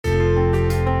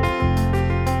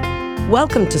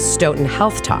Welcome to Stoughton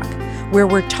Health Talk, where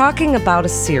we're talking about a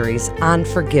series on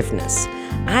forgiveness.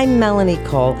 I'm Melanie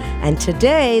Cole, and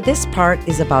today this part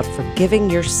is about forgiving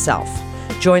yourself.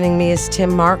 Joining me is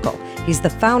Tim Markle. He's the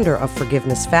founder of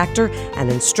Forgiveness Factor, an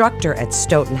instructor at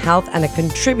Stoughton Health, and a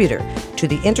contributor to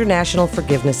the International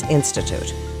Forgiveness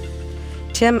Institute.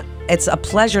 Tim, it's a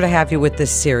pleasure to have you with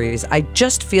this series. I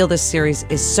just feel this series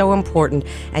is so important,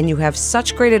 and you have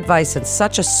such great advice and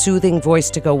such a soothing voice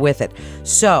to go with it.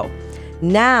 So,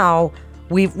 now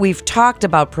we've talked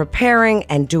about preparing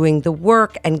and doing the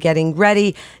work and getting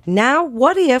ready. Now,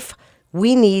 what if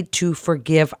we need to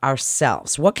forgive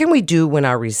ourselves? What can we do when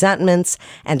our resentments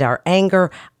and our anger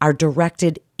are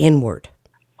directed inward?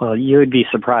 Well, you would be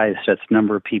surprised at the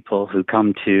number of people who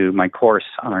come to my course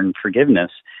on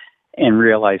forgiveness and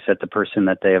realize that the person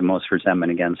that they have most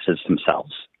resentment against is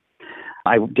themselves.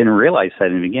 I didn't realize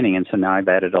that in the beginning, and so now I've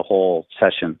added a whole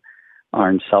session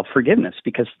on self-forgiveness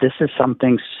because this is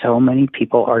something so many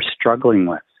people are struggling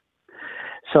with.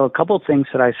 So a couple of things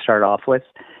that I start off with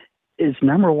is,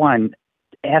 number one,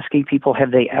 asking people,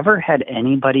 have they ever had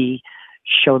anybody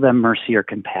show them mercy or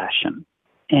compassion?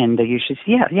 And they usually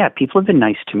say, yeah, people have been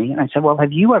nice to me. And I said, well,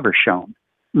 have you ever shown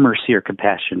mercy or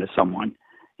compassion to someone?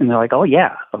 And they're like, oh,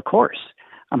 yeah, of course.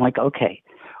 I'm like, okay,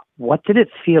 what did it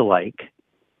feel like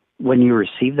when you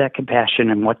received that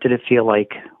compassion, and what did it feel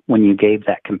like when you gave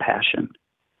that compassion?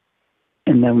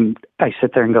 And then I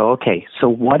sit there and go, okay, so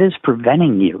what is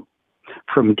preventing you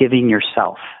from giving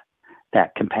yourself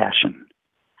that compassion?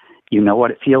 You know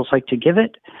what it feels like to give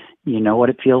it. You know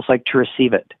what it feels like to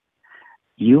receive it.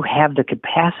 You have the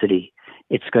capacity.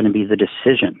 It's going to be the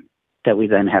decision that we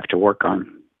then have to work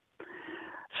on.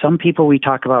 Some people we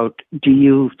talk about, do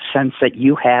you sense that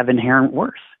you have inherent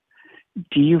worth?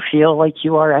 Do you feel like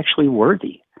you are actually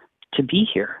worthy to be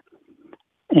here?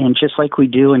 And just like we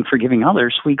do in forgiving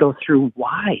others, we go through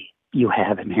why you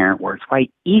have inherent worth, why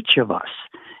each of us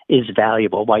is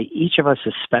valuable, why each of us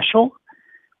is special,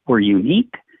 we're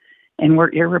unique, and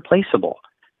we're irreplaceable.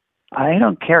 I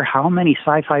don't care how many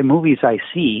sci-fi movies I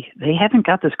see, they haven't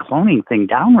got this cloning thing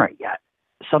down right yet.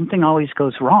 Something always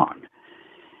goes wrong.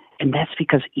 And that's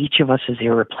because each of us is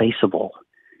irreplaceable.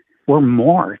 We're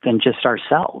more than just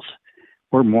ourselves.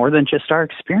 We're more than just our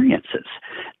experiences.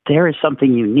 There is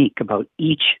something unique about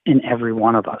each and every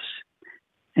one of us.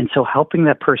 And so helping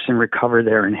that person recover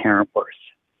their inherent worth,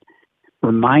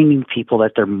 reminding people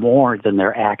that they're more than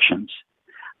their actions.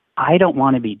 I don't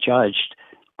want to be judged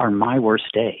on my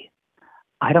worst day.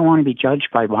 I don't want to be judged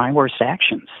by my worst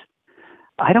actions.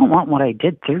 I don't want what I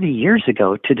did 30 years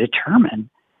ago to determine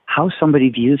how somebody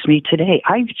views me today.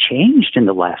 I've changed in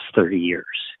the last 30 years.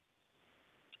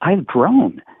 I've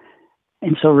grown.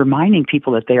 And so reminding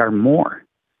people that they are more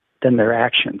than their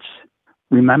actions.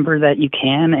 Remember that you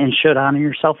can and should honor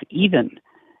yourself even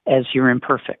as you're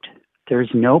imperfect. There is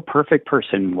no perfect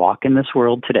person walking this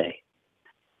world today.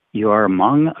 You are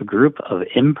among a group of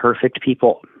imperfect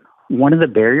people. One of the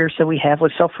barriers that we have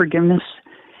with self-forgiveness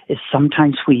is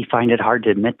sometimes we find it hard to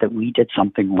admit that we did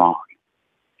something wrong.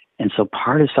 And so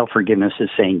part of self-forgiveness is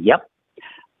saying, yep,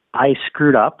 I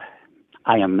screwed up.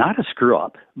 I am not a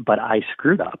screw-up, but I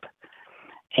screwed up.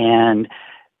 And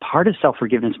part of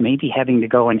self-forgiveness may be having to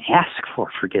go and ask for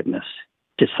forgiveness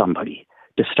to somebody,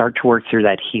 to start to work through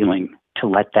that healing, to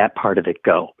let that part of it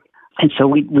go. And so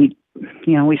we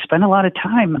spend a lot of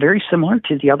time, very similar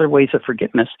to the other ways of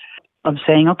forgiveness, of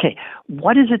saying, okay,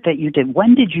 what is it that you did?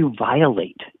 When did you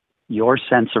violate your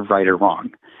sense of right or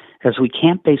wrong? Because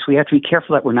we have to be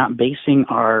careful that we're not basing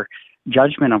our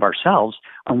judgment of ourselves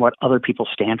on what other people's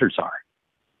standards are.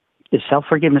 The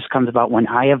self-forgiveness comes about when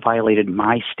I have violated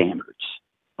my standards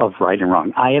of right and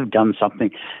wrong. I have done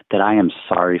something that I am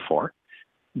sorry for,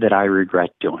 that I regret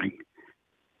doing.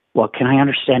 Well, can I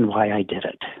understand why I did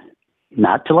it?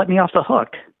 Not to let me off the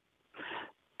hook,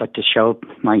 but to show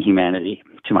my humanity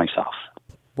to myself.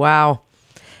 Wow.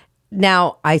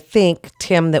 Now, I think,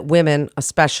 Tim, that women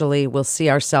especially will see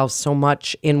ourselves so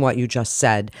much in what you just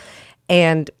said.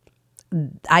 And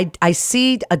I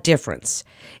see a difference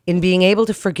in being able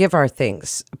to forgive our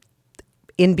things,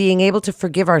 in being able to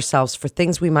forgive ourselves for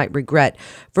things we might regret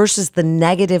versus the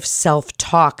negative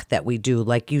self-talk that we do.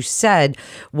 Like you said,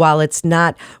 while it's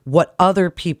not what other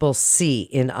people see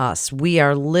in us, we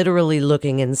are literally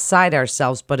looking inside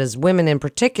ourselves. But as women in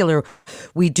particular,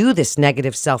 we do this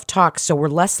negative self-talk, so we're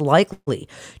less likely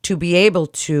to be able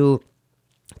to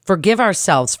forgive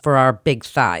ourselves for our big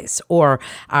thighs or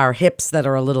our hips that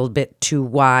are a little bit too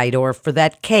wide or for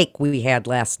that cake we had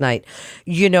last night.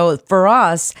 You know, for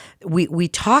us, we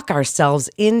talk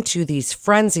ourselves into these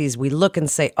frenzies. We look and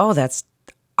say, oh, that's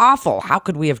awful. How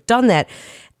could we have done that?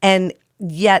 And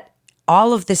yet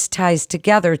all of this ties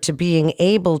together to being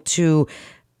able to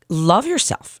love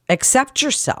yourself, accept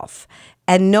yourself,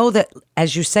 and know that,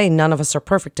 as you say, none of us are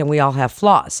perfect and we all have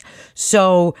flaws.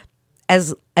 So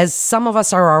as some of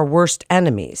us are our worst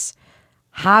enemies,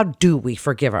 how do we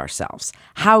forgive ourselves?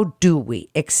 How do we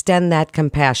extend that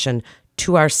compassion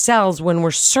to ourselves when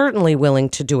we're certainly willing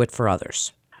to do it for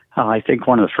others? I think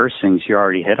one of the first things you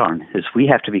already hit on is we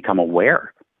have to become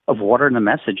aware of what are the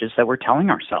messages that we're telling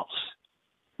ourselves.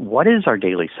 What is our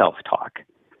daily self-talk?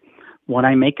 When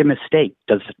I make a mistake,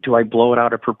 do I blow it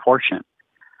out of proportion?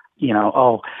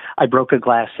 I broke a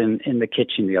glass in the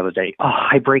kitchen the other day. Oh,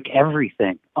 I break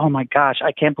everything. Oh my gosh,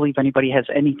 I can't believe anybody has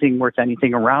anything worth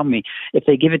anything around me. If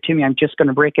they give it to me, I'm just going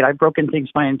to break it. I've broken things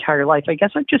my entire life. I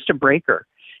guess I'm just a breaker.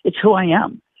 It's who I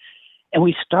am. And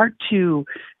we start to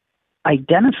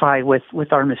identify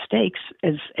with our mistakes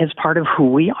as part of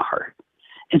who we are.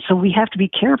 And so we have to be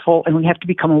careful and we have to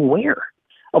become aware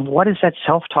of what is that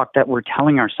self-talk that we're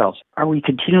telling ourselves. Are we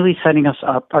continually setting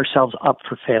ourselves up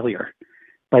for failure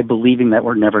by believing that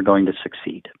we're never going to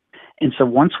succeed? And so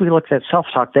once we look at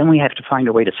self-talk, then we have to find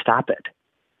a way to stop it.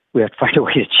 We have to find a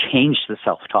way to change the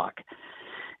self-talk.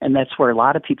 And that's where a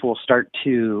lot of people will start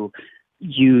to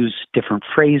use different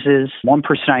phrases. One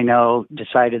person I know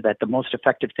decided that the most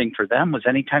effective thing for them was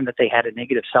anytime that they had a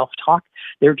negative self-talk,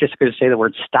 they were just going to say the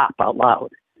word stop out loud.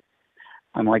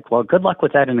 I'm like, well, good luck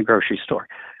with that in the grocery store.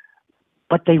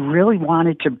 But they really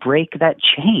wanted to break that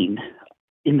chain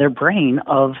in their brain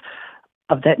of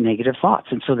that negative thoughts.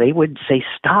 And so they would say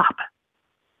stop.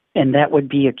 And that would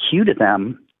be a cue to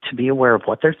them to be aware of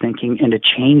what they're thinking and to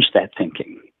change that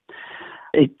thinking.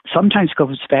 It sometimes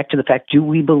goes back to the fact, do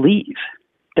we believe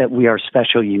that we are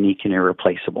special, unique, and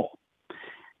irreplaceable?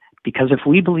 Because if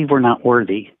we believe we're not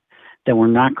worthy, then we're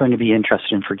not going to be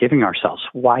interested in forgiving ourselves.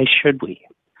 Why should we?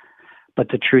 But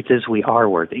the truth is we are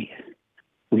worthy.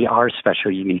 We are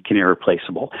special, unique, and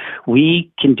irreplaceable.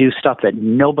 We can do stuff that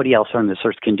nobody else on this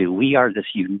earth can do. We are this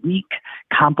unique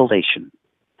compilation.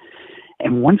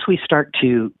 And once we start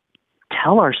to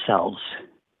tell ourselves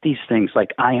these things like,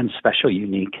 I am special,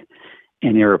 unique,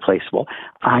 and irreplaceable.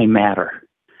 I matter.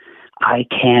 I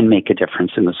can make a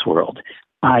difference in this world.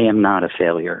 I am not a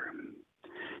failure.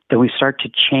 Then we start to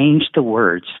change the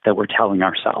words that we're telling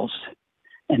ourselves.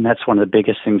 And that's one of the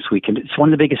biggest things we can do. It's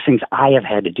one of the biggest things I have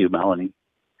had to do, Melanie,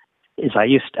 is I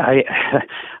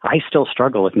still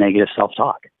struggle with negative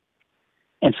self-talk.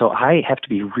 And so I have to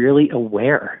be really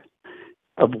aware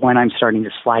of when I'm starting to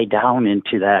slide down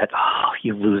into that, oh,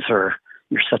 you loser,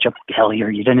 you're such a failure,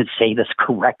 you didn't say this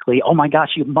correctly, oh my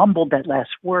gosh, you mumbled that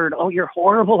last word, oh, you're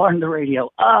horrible on the radio.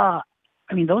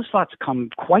 Those thoughts come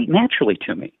quite naturally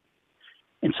to me.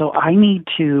 And so I need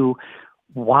to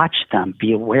watch them,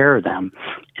 be aware of them,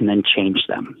 and then change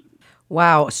them.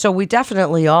 Wow. So we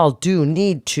definitely all do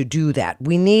need to do that.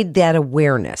 We need that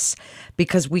awareness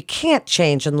because we can't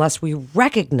change unless we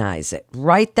recognize it,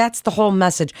 right? That's the whole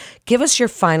message. Give us your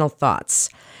final thoughts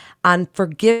on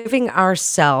forgiving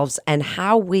ourselves and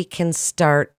how we can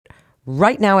start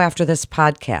right now after this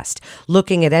podcast,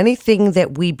 looking at anything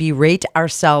that we berate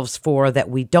ourselves for, that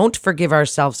we don't forgive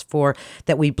ourselves for,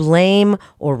 that we blame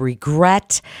or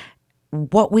regret.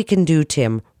 What we can do,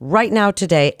 Tim, right now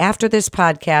today after this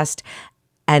podcast,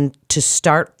 and to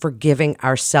start forgiving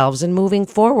ourselves and moving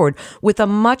forward with a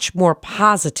much more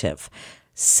positive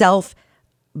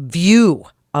self-view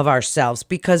of ourselves,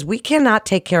 because we cannot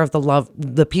take care of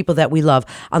the people that we love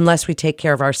unless we take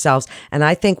care of ourselves. And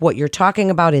I think what you're talking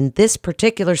about in this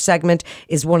particular segment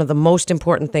is one of the most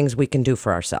important things we can do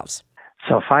for ourselves.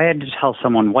 So if I had to tell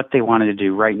someone what they wanted to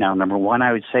do right now, number one,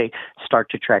 I would say start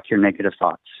to track your negative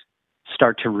thoughts.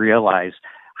 Start to realize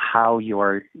how you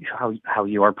are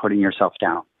putting yourself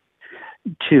down.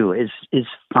 Two is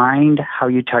find how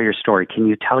you tell your story. Can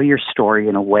you tell your story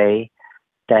in a way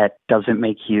that doesn't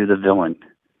make you the villain?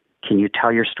 Can you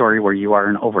tell your story where you are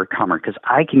an overcomer? Because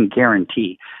I can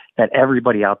guarantee that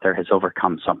everybody out there has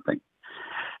overcome something.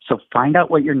 So find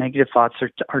out what your negative thoughts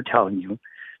are telling you.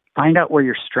 Find out where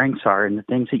your strengths are and the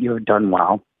things that you have done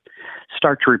well.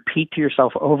 Start to repeat to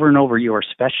yourself over and over, you are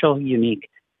special, unique,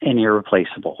 and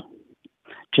irreplaceable.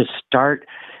 Just start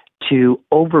to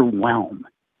overwhelm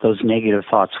those negative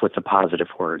thoughts with the positive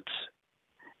words,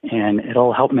 and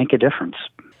it'll help make a difference.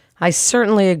 I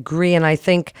certainly agree, and I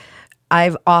think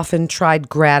I've often tried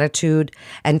gratitude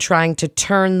and trying to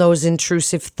turn those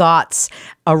intrusive thoughts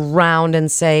around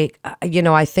and say,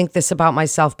 I think this about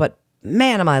myself, but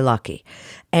man, am I lucky.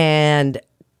 And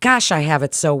gosh, I have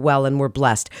it so well and we're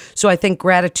blessed. So I think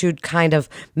gratitude kind of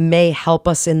may help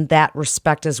us in that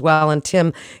respect as well. And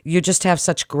Tim, you just have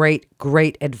such great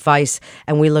advice.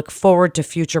 And we look forward to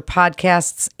future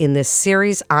podcasts in this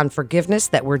series on forgiveness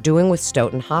that we're doing with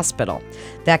Stoughton Hospital.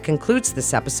 That concludes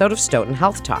this episode of Stoughton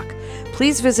Health Talk.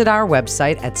 Please visit our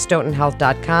website at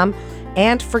stoughtonhealth.com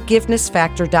and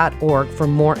forgivenessfactor.org for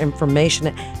more information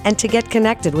and to get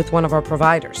connected with one of our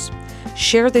providers.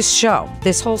 Share this show,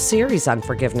 this whole series on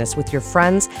forgiveness, with your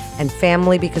friends and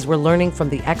family, because we're learning from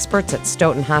the experts at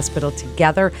Stoughton Hospital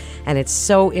together, and it's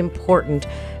so important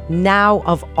now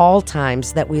of all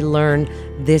times that we learn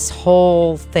this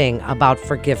whole thing about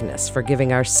forgiveness,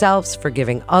 forgiving ourselves,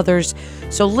 forgiving others.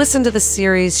 So listen to the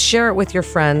series, share it with your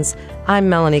friends. I'm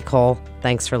Melanie Cole.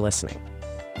 Thanks for listening.